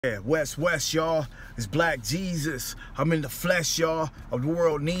Yeah, West, y'all. It's Black Jesus. I'm in the flesh, y'all. The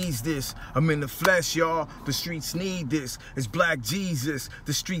world needs this. I'm in the flesh, y'all. The streets need this. It's Black Jesus.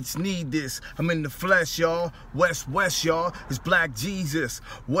 The streets need this. I'm in the flesh, y'all. West, y'all. It's Black Jesus.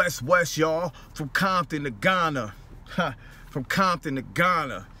 West, y'all. From Compton to Ghana. From Compton to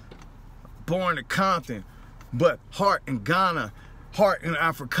Ghana. Born in Compton, but heart in Ghana. Heart in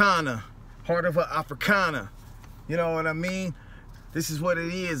Africana. Heart of an Africana. You know what I mean? This is what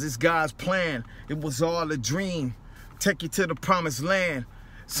it is. It's God's plan. It was all a dream. Take you to the promised land.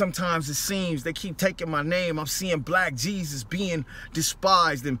 Sometimes it seems they keep taking my name. I'm seeing Black Jesus being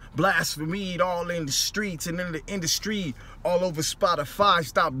despised and blasphemed all in the streets and in the industry, all over Spotify.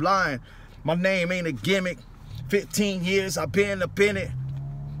 Stop lying. My name ain't a gimmick. 15 years I've been up in it.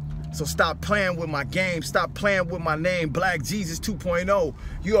 So stop playing with my game. Stop playing with my name. Black Jesus 2.0.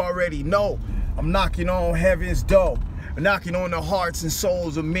 You already know. I'm knocking on heaven's door. Knocking on the hearts and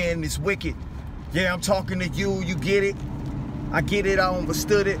souls of men that's wicked. Yeah, I'm talking to you, you get it? I get it, I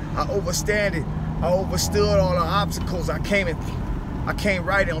understood it, I overstand it. I overstood all the obstacles. I came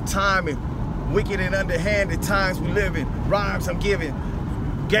right on time, and wicked and underhanded times we live in. Rhymes I'm giving,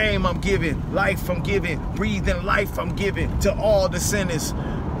 game I'm giving, life I'm giving, breathing life I'm giving to all the sinners.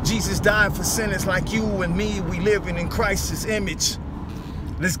 Jesus died for sinners like you and me. We living in Christ's image.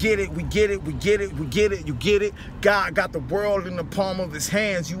 Let's get it, we get it, we get it, we get it, you get it. God got the world in the palm of his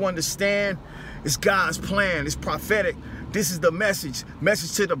hands, you understand? It's God's plan, it's prophetic. This is the message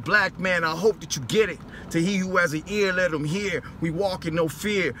to the black man. I hope that you get it. To he who has an ear, let him hear. We walk in no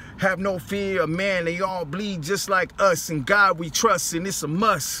fear, have no fear of man. They all bleed just like us. In God we trust, and it's a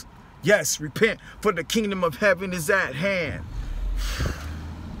must. Yes, repent, for the kingdom of heaven is at hand.